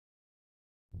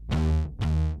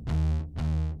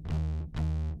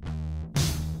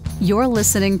You're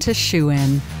listening to Shoe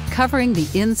In, covering the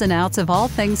ins and outs of all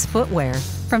things footwear,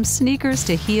 from sneakers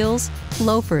to heels,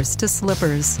 loafers to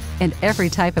slippers, and every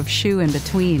type of shoe in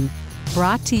between.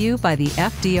 Brought to you by the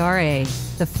FDRA,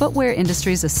 the Footwear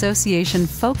Industries Association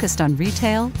focused on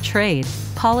retail, trade,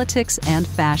 politics, and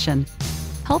fashion,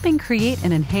 helping create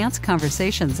and enhance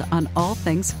conversations on all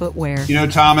things footwear. You know,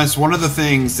 Thomas, one of the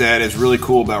things that is really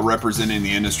cool about representing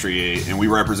the industry, and we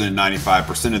represent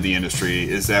 95% of the industry,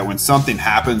 is that when something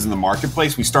happens in the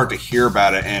marketplace, we start to hear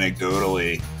about it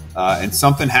anecdotally. And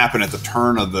something happened at the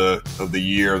turn of the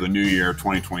year, the new year,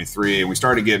 2023, and we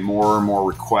started to get more and more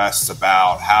requests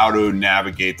about how to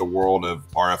navigate the world of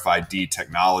RFID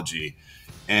technology.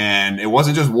 And it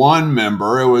wasn't just one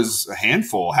member, it was a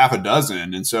handful, half a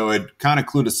dozen. And so it kind of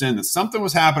clued us in that something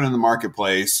was happening in the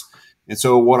marketplace. And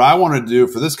so what I want to do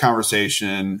for this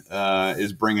conversation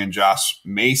is bring in Josh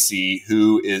Macy,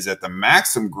 who is at the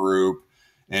Maxim group.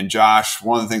 And Josh,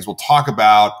 one of the things we'll talk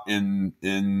about in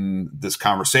this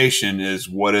conversation is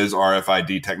what is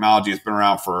RFID technology. It's been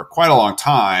around for quite a long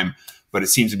time, but it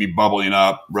seems to be bubbling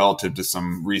up relative to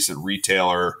some recent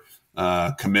retailer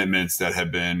commitments that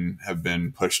have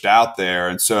been pushed out there.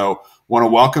 And so want to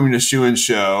welcome you to Shoe In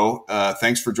Show.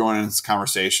 Thanks for joining this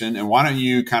conversation. And why don't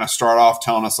you kind of start off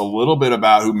telling us a little bit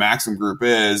about who Maxim Group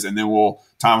is, and then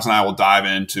Thomas and I will dive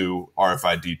into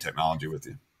RFID technology with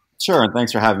you. Sure. And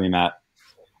thanks for having me, Matt.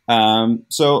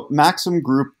 So Maxim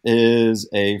Group is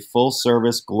a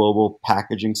full-service global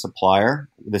packaging supplier.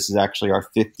 This is actually our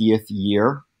 50th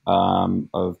year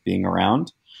of being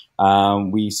around.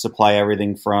 We supply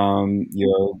everything from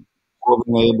woven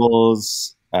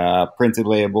labels, printed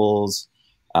labels,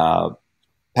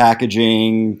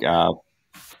 packaging to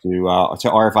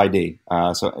RFID.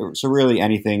 So really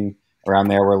anything around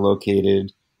there. We're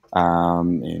located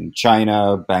in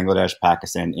China, Bangladesh,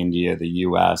 Pakistan, India, the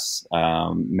U.S.,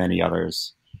 many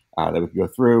others that we could go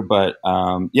through. But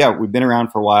we've been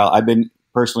around for a while. I've been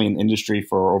personally in the industry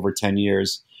for over 10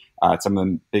 years. Some of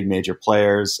the big major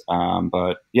players.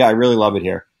 But I really love it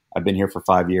here. I've been here for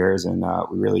 5 years, and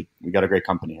we got a great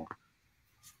company here.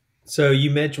 So we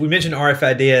mentioned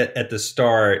RFID at the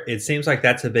start. It seems like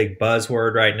that's a big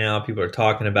buzzword right now. People are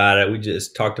talking about it. We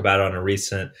just talked about it on a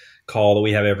recent call that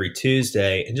we have every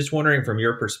Tuesday. And just wondering from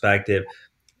your perspective,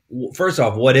 first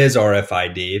off, what is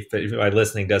RFID? If anybody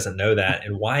listening doesn't know that,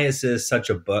 and why is this such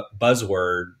a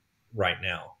buzzword right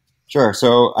now? Sure.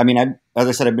 So, as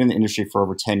I said, I've been in the industry for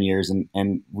over 10 years,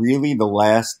 and really the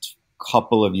last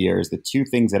couple of years, the two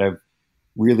things that have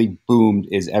really boomed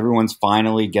is everyone's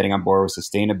finally getting on board with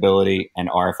sustainability and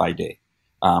RFID.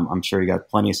 I'm sure you got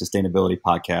plenty of sustainability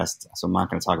podcasts, so I'm not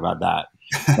going to talk about that.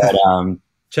 But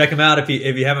check them out if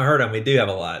you haven't heard them. We do have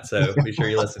a lot, so be sure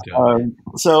you listen to them.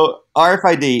 So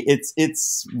RFID,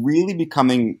 it's really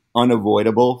becoming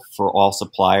unavoidable for all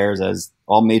suppliers, as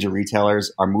all major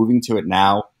retailers are moving to it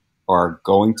now, or are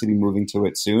going to be moving to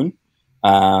it soon.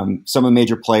 Some of the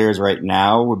major players right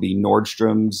now would be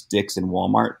Nordstrom's, Dick's, and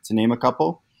Walmart, to name a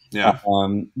couple. Yeah,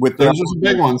 with those are some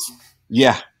big ones.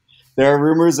 Yeah, there are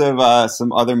rumors of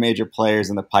some other major players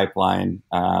in the pipeline.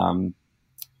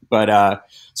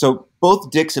 So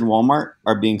both Dick's and Walmart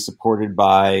are being supported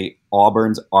by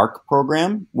Auburn's ARC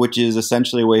program, which is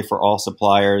essentially a way for all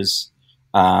suppliers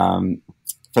for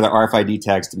the RFID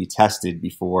tags to be tested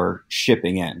before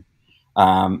shipping in.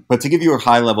 But to give you a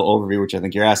high-level overview, which I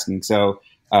think you're asking, so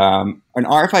an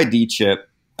RFID chip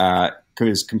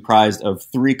is comprised of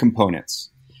three components.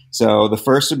 So the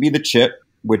first would be the chip,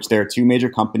 which there are two major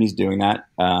companies doing that,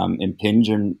 Impinj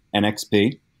and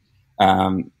NXP.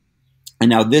 And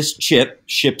now this chip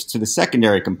ships to the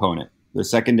secondary component. The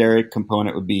secondary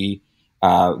component would be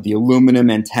the aluminum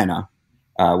antenna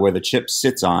where the chip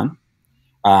sits on.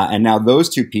 And now those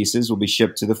two pieces will be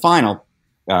shipped to the final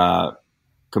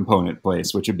component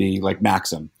place, which would be like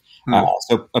Maxim.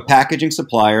 So a packaging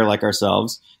supplier like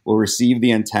ourselves will receive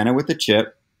the antenna with the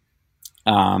chip,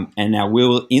 and now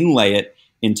we'll inlay it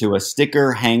into a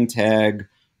sticker, hang tag,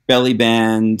 belly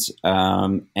band,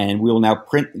 and we'll now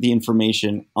print the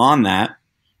information on that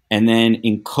and then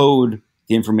encode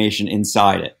the information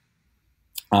inside it.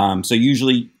 So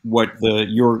usually what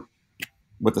the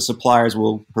suppliers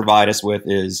will provide us with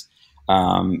is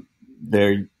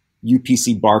their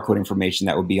UPC barcode information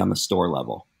that would be on the store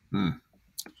level.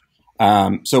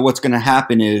 So what's going to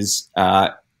happen is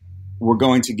we're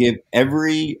going to give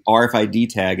every RFID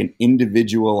tag an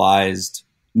individualized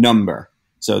number.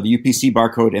 So the UPC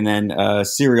barcode and then a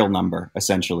serial number,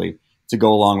 essentially, to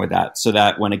go along with that. So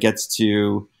that when it gets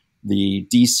to the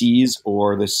DCs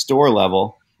or the store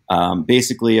level,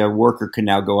 basically a worker can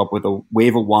now go up with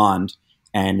wave a wand,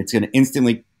 and it's going to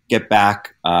instantly get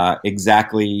back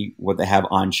exactly what they have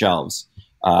on shelves,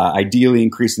 ideally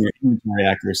increasing their inventory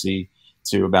accuracy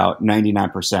to about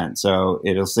 99%. So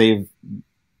it'll save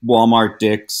Walmart,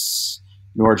 Dick's,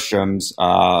 Nordstrom's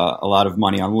a lot of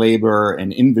money on labor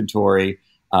and inventory,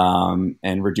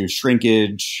 and reduce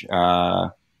shrinkage.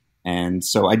 And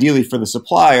so ideally for the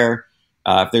supplier,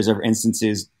 if there's ever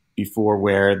instances before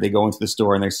where they go into the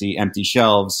store and they see empty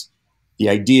shelves, the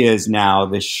idea is now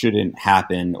this shouldn't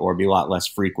happen or be a lot less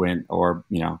frequent or,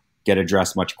 get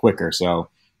addressed much quicker. So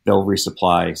they'll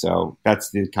resupply. So that's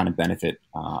the kind of benefit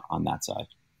on that side.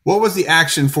 What was the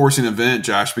action forcing event,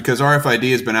 Josh? Because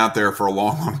RFID has been out there for a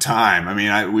long, long time. I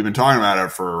mean, we've been talking about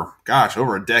it for,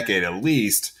 over a decade at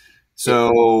least.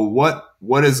 So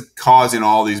what is causing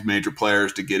all these major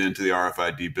players to get into the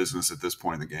RFID business at this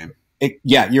point in the game?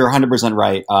 Yeah, you're 100%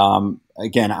 right.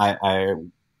 Again, I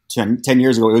 10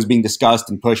 years ago, it was being discussed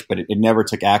and pushed, but it never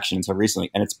took action until recently.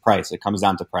 And it's price. It comes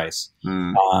down to price.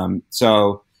 A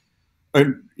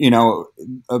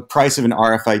price of an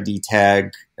RFID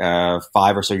tag 5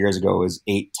 or so years ago was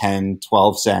 8, 10,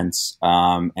 12 cents.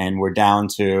 And we're down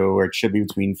to where it should be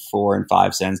between 4 and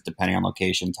 5 cents, depending on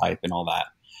location type and all that.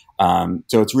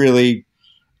 So it's really,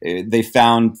 they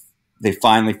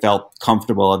finally felt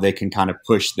comfortable that they can kind of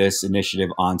push this initiative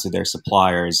onto their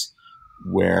suppliers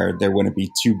where there wouldn't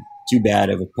be too bad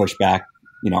of a pushback,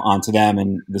 onto them,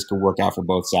 and this could work out for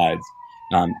both sides.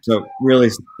 So really,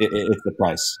 it's the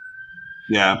price.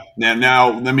 Yeah.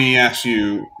 Now let me ask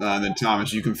you, then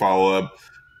Thomas, you can follow up.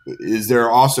 Is there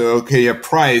also, you have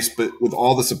price, but with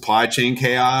all the supply chain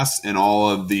chaos and all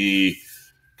of the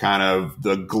kind of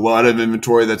the glut of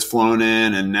inventory that's flown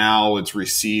in and now it's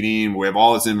receding, we have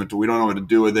all this inventory, we don't know what to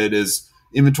do with it. Is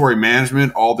inventory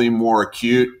management all the more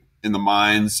acute in the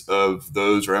minds of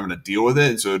those who are having to deal with it?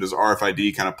 And so does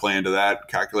RFID kind of play into that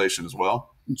calculation as well?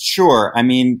 Sure. I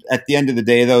mean, at the end of the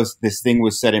day, though, this thing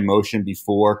was set in motion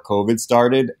before COVID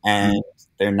started, and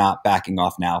they're not backing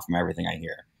off now from everything I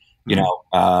hear.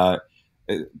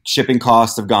 Shipping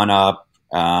costs have gone up,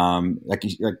 like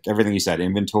everything you said,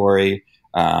 inventory.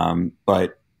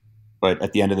 But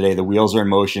at the end of the day, the wheels are in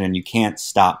motion and you can't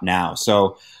stop now.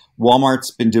 So Walmart's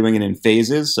been doing it in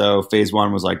phases. So phase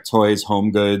 1 was like toys,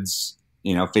 home goods.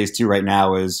 Phase 2 right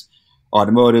now is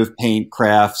automotive, paint,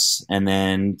 crafts, and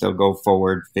then they'll go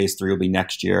forward. Phase 3 will be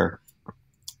next year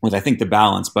with, I think, the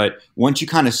balance. But once you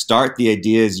kind of start, the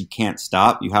idea is you can't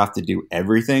stop. You have to do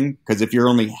everything, because if you're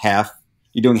only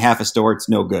you're doing half a store, it's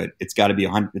no good. It's got to be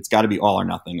it's got to be all or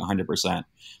nothing, 100%.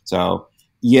 So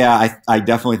yeah, I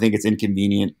definitely think it's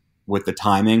inconvenient with the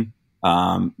timing,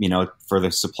 for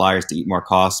the suppliers to eat more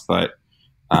costs, but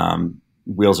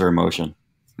wheels are in motion.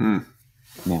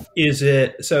 Yeah. Is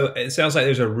it so? It sounds like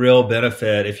there's a real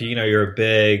benefit if you're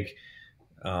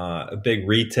a big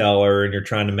retailer and you're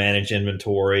trying to manage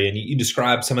inventory, and you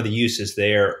describe some of the uses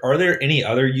there. Are there any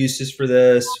other uses for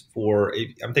this?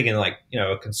 I'm thinking like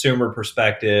a consumer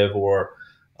perspective or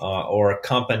a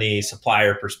company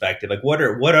supplier perspective. Like what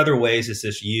other ways is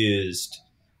this used,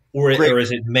 or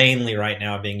is it mainly right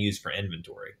now being used for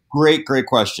inventory? Great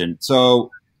question.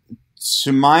 So,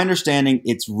 to my understanding,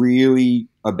 it's really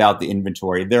about the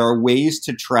inventory. There are ways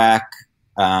to track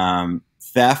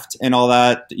theft and all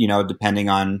that, depending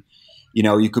on,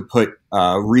 you could put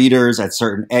readers at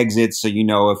certain exits, so if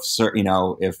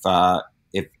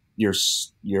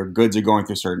your goods are going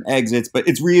through certain exits. But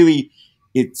it's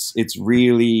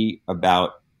really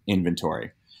about inventory.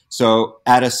 So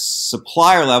at a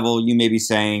supplier level, you may be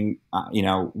saying,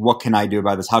 what can I do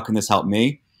about this? How can this help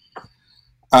me?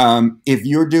 If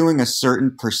you're doing a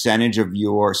certain percentage of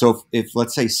if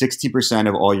let's say 60%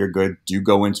 of all your goods do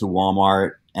go into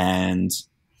Walmart and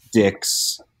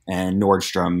Dick's and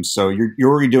Nordstrom, so you're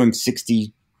already doing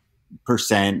 60%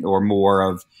 or more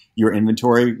of your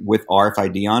inventory with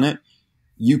RFID on it,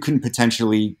 you can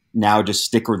potentially now just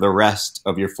stick with the rest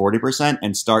of your 40%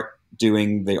 and start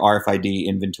doing the RFID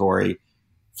inventory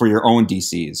for your own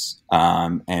DCs.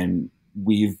 And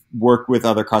we've worked with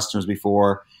other customers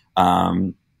before.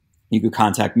 You could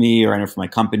contact me or anyone from my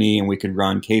company, and we could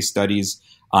run case studies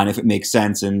on if it makes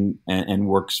sense and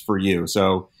works for you.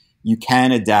 So you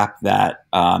can adapt that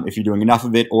if you're doing enough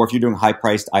of it, or if you're doing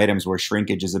high-priced items where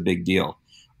shrinkage is a big deal.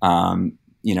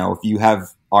 If you have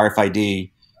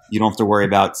RFID, you don't have to worry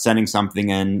about sending something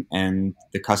in and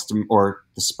the customer or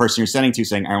this person you're sending to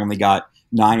saying, I only got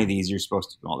 9 of these. You're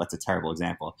supposed to, well, that's a terrible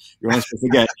example. You're only supposed to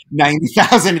get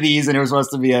 90,000 of these, and it was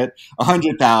supposed to be at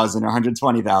 100,000 or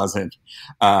 120,000.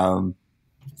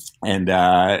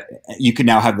 You can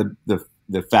now have the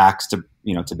facts to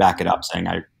back it up, saying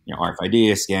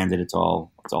RFID, I scanned it. It's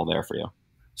all there for you.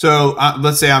 So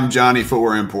let's say I'm Johnny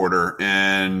Footwear Importer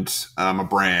and I'm a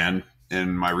brand,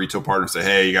 and my retail partners say,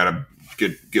 hey, you got to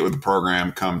get with the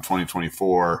program come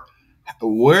 2024.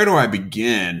 Where do I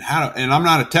begin? And I'm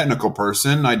not a technical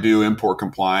person. I do import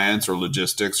compliance or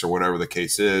logistics or whatever the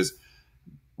case is.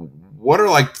 What are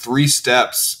like 3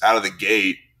 steps out of the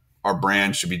gate our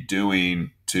brand should be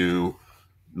doing to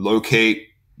locate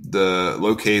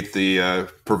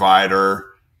the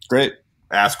provider? Great.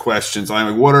 Ask questions. I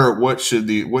mean, what should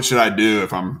I do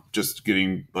if I'm just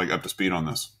getting like up to speed on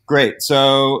this? Great.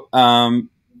 So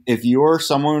if you're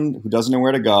someone who doesn't know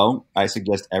where to go, I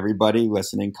suggest everybody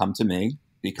listening come to me,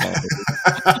 because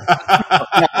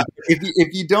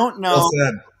if you don't know,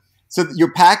 so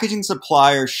your packaging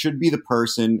supplier should be the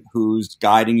person who's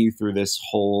guiding you through this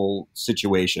whole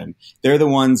situation. They're the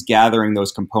ones gathering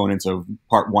those components of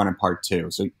part 1 and part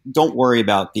 2. So don't worry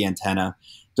about the antenna.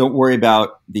 Don't worry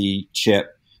about the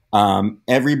chip.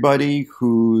 Everybody should,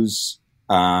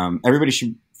 I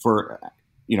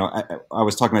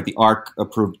was talking about the ARC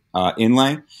approved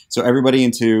inlay. So everybody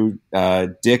into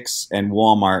Dick's and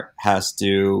Walmart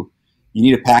you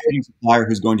need a packaging supplier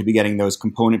who's going to be getting those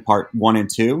component part 1 and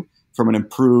 2 from an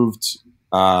approved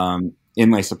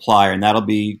inlay supplier, and that'll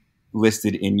be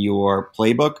listed in your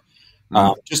playbook.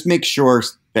 Just make sure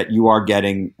that you are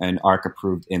getting an ARC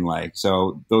approved inlay.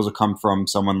 So those will come from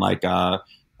someone like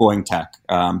Boeing Tech.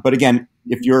 But again,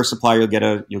 if you're a supplier,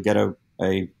 you'll get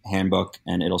a handbook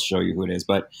and it'll show you who it is.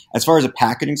 But as far as a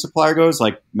packaging supplier goes,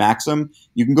 like Maxim,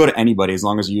 you can go to anybody as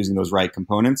long as you're using those right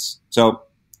components. So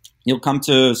you'll come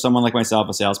to someone like myself,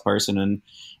 a salesperson,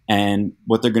 and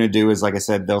what they're going to do is, like I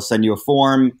said, they'll send you a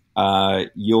form.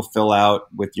 You'll fill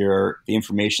out with the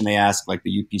information they ask, like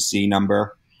the UPC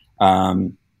number.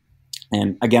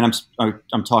 And again,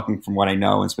 I'm talking from what I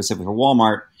know, and specifically for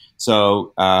Walmart.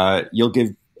 So you'll give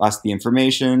us the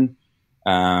information.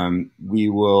 We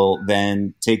will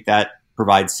then take that,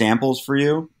 provide samples for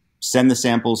you, send the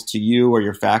samples to you or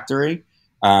your factory.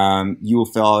 You will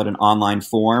fill out an online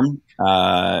form,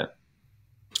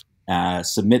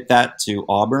 submit that to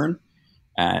Auburn,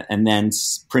 and then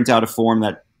print out a form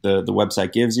that the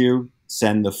website gives you.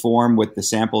 Send the form with the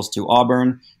samples to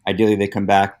Auburn. Ideally, they come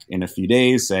back in a few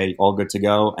days, say all good to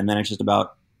go, and then it's just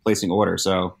about placing order.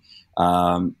 So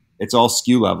it's all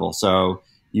SKU level. So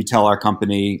you tell our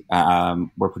company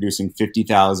we're producing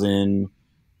 50,000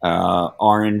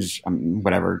 orange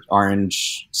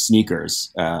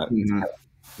sneakers.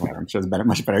 I'm sure there's a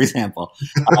much better example.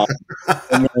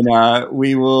 And then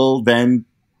we will then,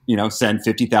 send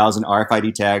 50,000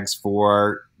 RFID tags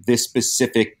for this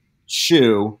specific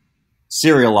shoe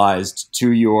serialized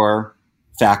to your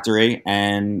factory.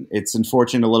 And it's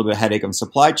unfortunate, a little bit of headache of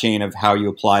supply chain of how you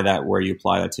apply that, where you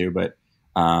apply that to, but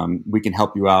we can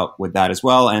help you out with that as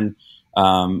well. And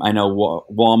I know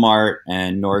Walmart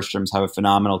and Nordstrom's have a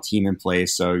phenomenal team in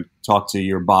place. So talk to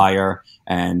your buyer,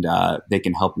 and they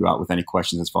can help you out with any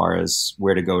questions as far as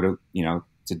where to go to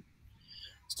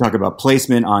talk about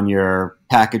placement on your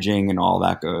packaging and all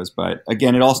that goes. But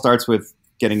again, it all starts with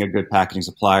getting a good packaging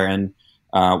supplier. And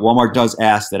Walmart does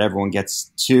ask that everyone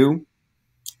gets 2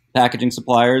 packaging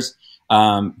suppliers.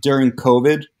 During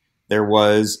COVID, there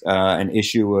was an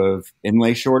issue of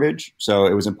inlay shortage. So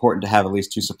it was important to have at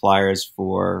least 2 suppliers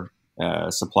for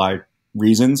supply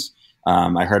reasons.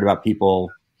 I heard about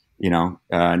people,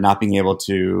 not being able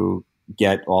to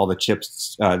get all the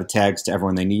chips, the tags to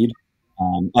everyone they need.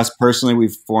 Us personally,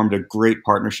 we've formed a great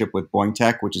partnership with Boeing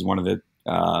Tech, which is one of the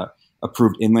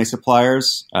approved inlay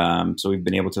suppliers. So we've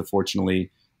been able to fortunately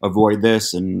avoid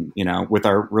this, and with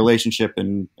our relationship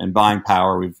and buying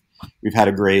power, we've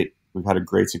had great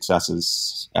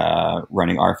successes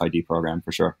running RFID program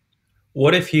for sure.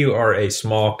 What if you are a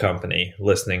small company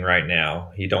listening right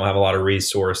now? You don't have a lot of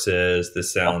resources.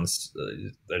 This sounds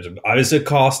there's obviously a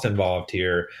cost involved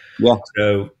here. Yeah.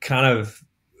 So, kind of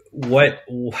what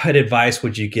advice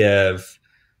would you give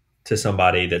to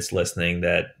somebody that's listening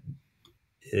that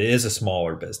is a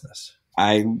smaller business?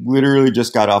 I literally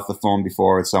just got off the phone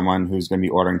before with someone who's going to be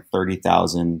ordering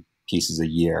 30,000 pieces a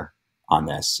year on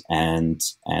this, and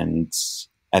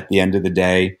at the end of the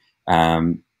day,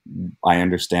 I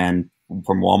understand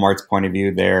from Walmart's point of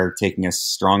view, they're taking a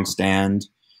strong stand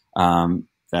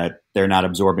that they're not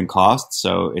absorbing costs,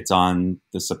 so it's on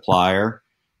the supplier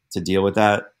to deal with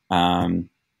that.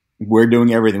 We're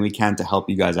doing everything we can to help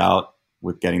you guys out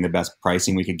with getting the best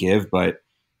pricing we could give, but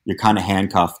you're kind of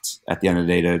handcuffed at the end of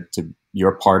the day to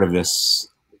you're part of this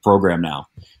program now.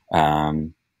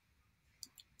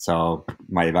 So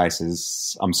my advice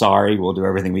is, I'm sorry, we'll do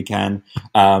everything we can.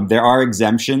 There are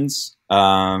exemptions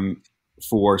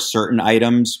for certain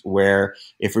items where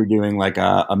if we're doing like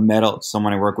a metal,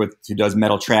 someone I work with who does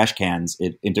metal trash cans,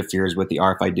 it interferes with the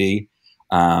RFID.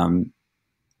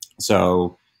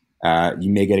 So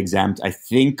you may get exempt. I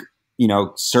think,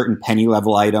 certain penny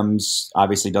level items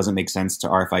obviously doesn't make sense to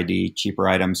RFID, cheaper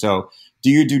items. So do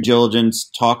your due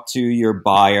diligence, talk to your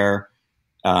buyer,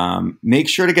 make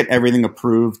sure to get everything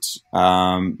approved.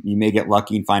 You may get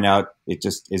lucky and find out it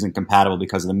just isn't compatible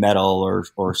because of the metal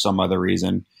or some other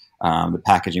reason. The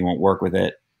packaging won't work with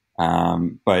it.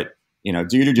 But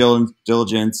do your due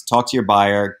diligence, talk to your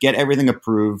buyer, get everything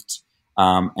approved,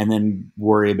 and then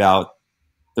worry about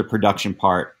the production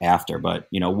part after. But,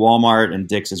 Walmart and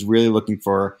Dick's is really looking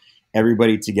for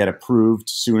everybody to get approved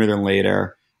sooner than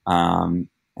later. And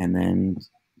then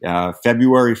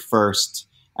February 1st,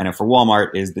 I know for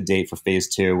Walmart, is the date for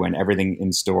phase 2 when everything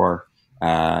in store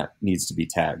needs to be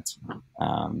tagged.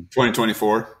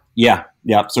 2024? Yeah.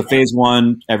 So phase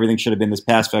 1, everything should have been this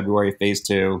past February. Phase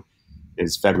 2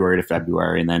 is February to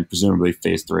February. And then presumably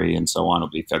phase 3 and so on will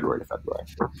be February to February.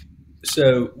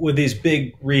 So with these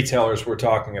big retailers we're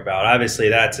talking about, obviously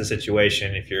that's a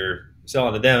situation. If you're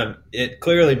selling to them, it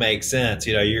clearly makes sense.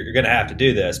 You're going to have to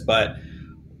do this. But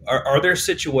are there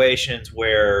situations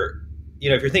where,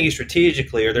 if you're thinking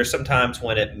strategically, are there some times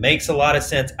when it makes a lot of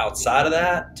sense outside of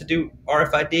that to do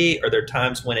RFID? Are there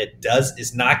times when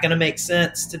is not going to make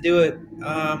sense to do it?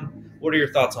 What are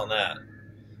your thoughts on that?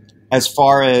 As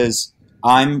far as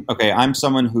I'm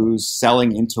someone who's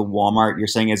selling into Walmart. You're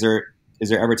saying, is there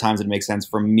ever times it makes sense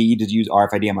for me to use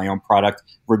RFID on my own product,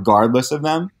 regardless of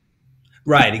them?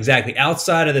 Right, exactly.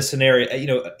 Outside of the scenario,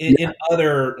 in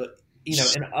other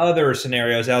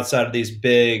scenarios outside of these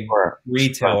big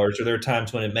retailers, are there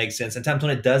times when it makes sense and times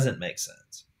when it doesn't make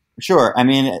sense? Sure. I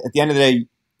mean, at the end of the day,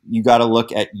 you got to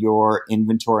look at your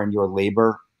inventory and your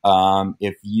labor.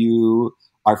 If you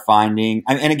are finding,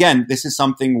 and again, this is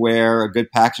something where a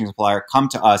good packaging supplier come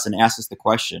to us and ask us the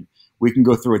question. We can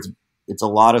go through it. It's a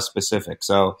lot of specifics.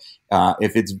 So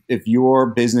if your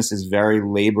business is very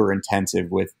labor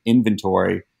intensive with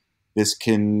inventory, this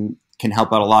can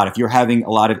help out a lot. If you're having a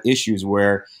lot of issues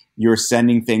where you're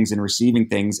sending things and receiving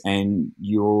things and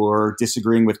you're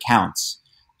disagreeing with counts,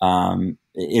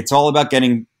 it's all about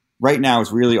getting, right now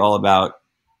it's really all about,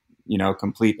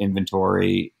 complete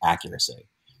inventory accuracy,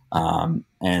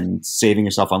 and saving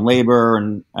yourself on labor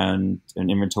and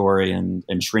inventory and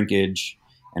shrinkage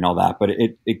and all that. But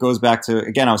it goes back to,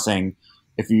 again, I was saying,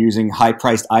 if you're using high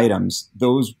priced items,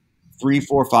 those 3,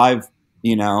 4, 5,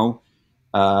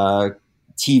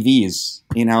 TVs,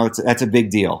 that's a big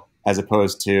deal as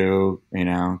opposed to,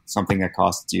 something that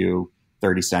costs you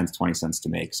 30 cents, 20 cents to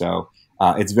make. So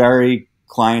it's very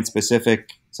client specific.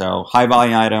 So high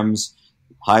volume items,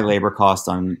 high labor costs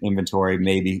on inventory,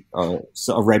 maybe a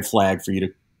red flag for you to,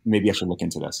 maybe I should look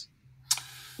into this.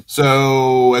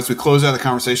 So as we close out the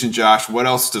conversation, Josh, what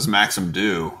else does Maxim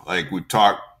do? Like, we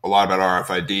talked a lot about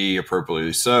RFID,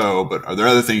 appropriately so, but are there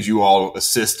other things you all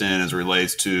assist in as it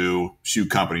relates to shoe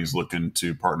companies looking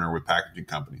to partner with packaging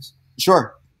companies?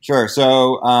 Sure.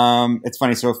 So it's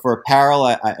funny. So for apparel,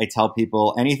 I tell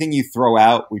people anything you throw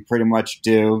out, we pretty much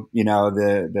do.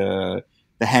 The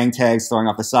hang tags throwing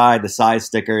off the side, the size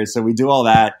stickers. So we do all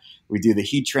that. We do the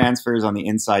heat transfers on the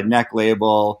inside neck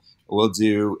label. We'll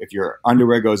do, if your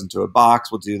underwear goes into a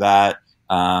box, we'll do that.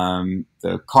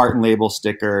 The carton label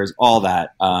stickers, all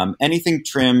that. Anything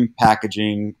trim,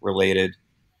 packaging related,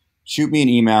 shoot me an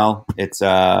email. It's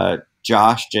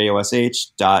Josh, Josh,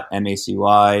 .macy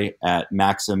at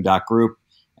maxim.group,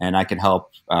 and I can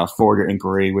help forward your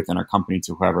inquiry within our company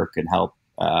to whoever can help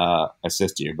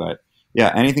assist you. But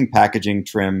yeah, anything packaging,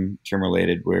 trim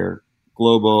related, we're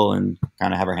global and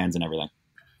kind of have our hands in everything.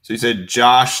 So you said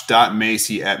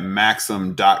josh.macy at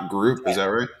maxim.group. Is that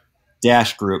right?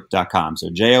 -group.com. So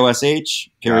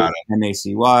JOSH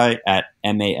MACY at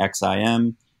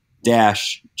MAXIM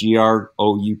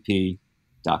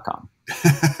 -GROUP.com.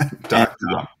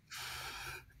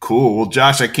 Cool. Well,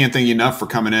 Josh, I can't thank you enough for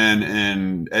coming in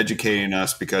and educating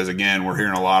us, because again, we're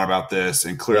hearing a lot about this,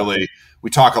 and clearly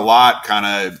we talk a lot kind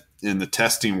of in the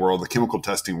testing world, the chemical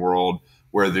testing world,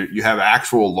 where you have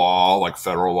actual law, like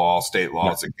federal law, state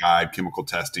law, it's a guide, chemical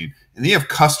testing. And then you have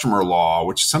customer law,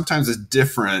 which sometimes is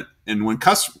different. And when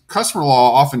customer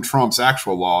law often trumps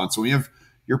actual law. And so we have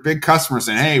your big customer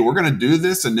saying, hey, we're going to do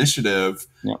this initiative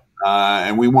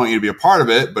and we want you to be a part of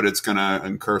it, but it's going to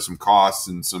incur some costs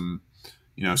and some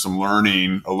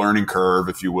learning curve,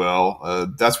 if you will.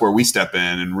 That's where we step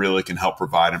in and really can help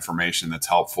provide information that's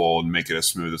helpful and make it as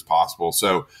smooth as possible.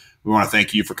 So we want to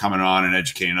thank you for coming on and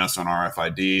educating us on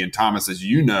RFID. And Thomas, as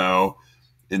you know,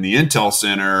 in the Intel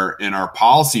Center, in our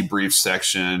policy brief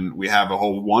section, we have a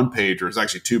whole one-pager. It's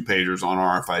actually 2 pagers on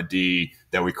RFID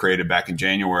that we created back in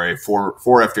January for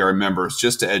FDRA members,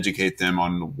 just to educate them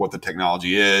on what the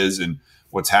technology is and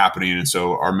what's happening. And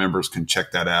so our members can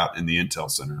check that out in the Intel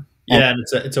Center. Yeah, and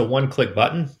it's a one-click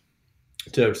button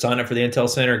to sign up for the Intel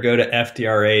Center. Go to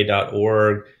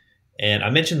fdra.org. And I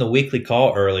mentioned the weekly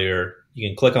call earlier. You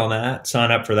can click on that, sign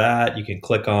up for that. You can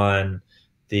click on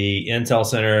the Intel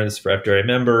Center. This is for FDRA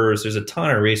members. There's a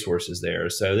ton of resources there.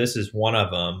 So this is one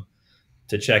of them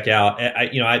to check out.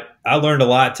 I learned a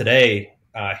lot today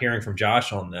hearing from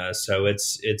Josh on this. So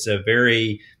it's a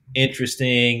very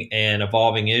interesting and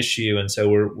evolving issue. And so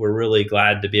we're really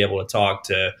glad to be able to talk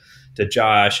to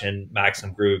Josh and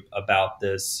Maxim Group about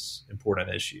this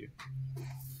important issue.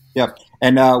 Yep.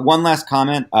 And one last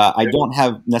comment. I don't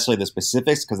have necessarily the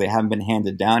specifics because they haven't been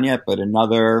handed down yet, but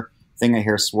another thing I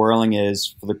hear swirling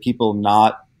is for the people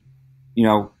not,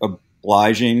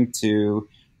 obliging to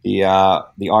the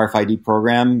RFID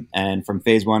program, and from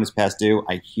phase 1 is past due,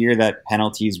 I hear that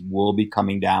penalties will be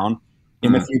coming down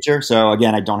in the future. So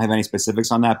again, I don't have any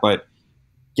specifics on that, but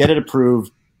get it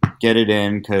approved, get it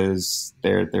in, because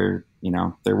there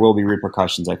will be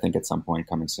repercussions, I think, at some point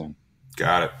coming soon.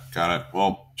 Got it.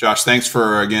 Well, Josh, thanks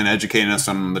for, again, educating us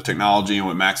on the technology and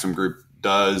what Maxim Group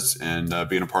does and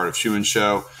being a part of Shoe and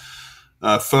Show.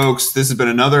 Folks, this has been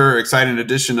another exciting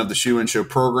edition of the Shoe and Show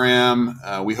program.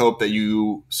 We hope that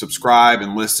you subscribe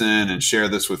and listen and share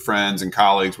this with friends and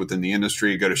colleagues within the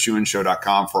industry. Go to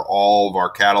shoeandshow.com for all of our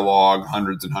catalog,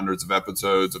 hundreds and hundreds of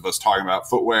episodes of us talking about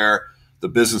footwear, the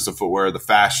business of footwear, the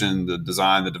fashion, the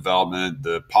design, the development,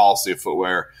 the policy of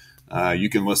footwear. You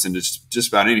can listen to just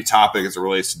about any topic as it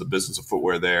relates to the business of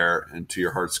footwear there and to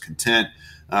your heart's content.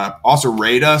 Also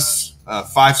rate us.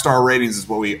 5-star ratings is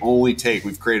what we only take.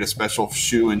 We've created a special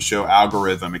Shoe and Show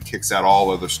algorithm. It kicks out all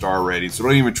other star ratings. So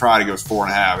don't even try to give us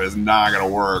 4.5. It's not going to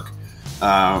work.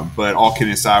 But all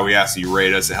kidding aside, we ask that you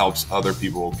rate us. It helps other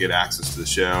people get access to the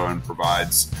show and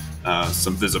provides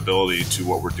some visibility to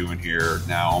what we're doing here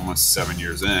now, almost 7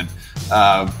 years in.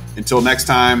 Until next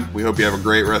time, we hope you have a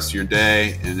great rest of your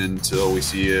day. And until we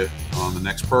see you on the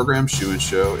next program, Shoe and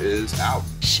Show is out.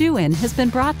 Shoe In has been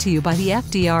brought to you by the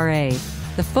FDRA,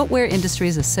 the Footwear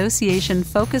Industries Association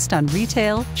focused on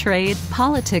retail, trade,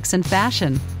 politics, and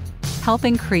fashion,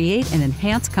 helping create and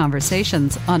enhance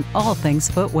conversations on all things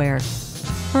footwear.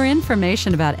 For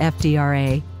information about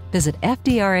FDRA, visit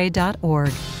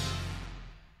fdra.org.